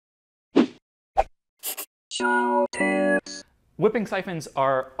CHOW tips. Whipping siphons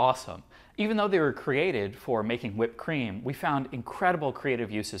are awesome. Even though they were created for making whipped cream, we found incredible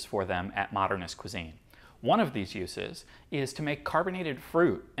creative uses for them at Modernist Cuisine. One of these uses is to make carbonated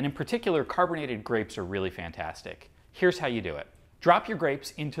fruit, and in particular, carbonated grapes are really fantastic. Here's how you do it. Drop your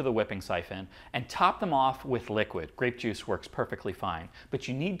grapes into the whipping siphon and top them off with liquid. Grape juice works perfectly fine, but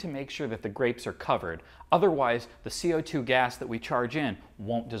you need to make sure that the grapes are covered. Otherwise, the CO2 gas that we charge in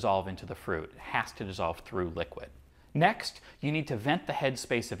won't dissolve into the fruit. It has to dissolve through liquid. Next, you need to vent the head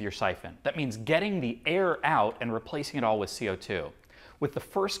space of your siphon. That means getting the air out and replacing it all with CO2. With the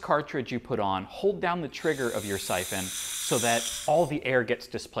first cartridge you put on, hold down the trigger of your siphon so that all the air gets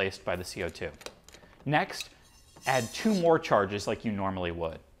displaced by the CO2. Next, add 2 more charges like you normally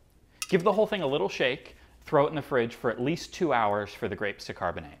would. Give the whole thing a little shake, throw it in the fridge for at least 2 hours for the grapes to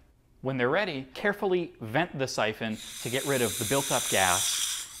carbonate. When they're ready, carefully vent the siphon to get rid of the built-up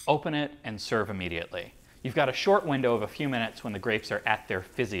gas, open it, and serve immediately. You've got a short window of a few minutes when the grapes are at their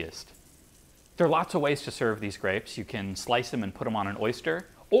fizziest. There are lots of ways to serve these grapes. You can slice them and put them on an oyster,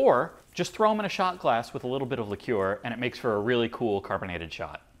 or just throw them in a shot glass with a little bit of liqueur, and it makes for a really cool carbonated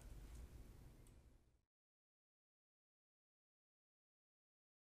shot.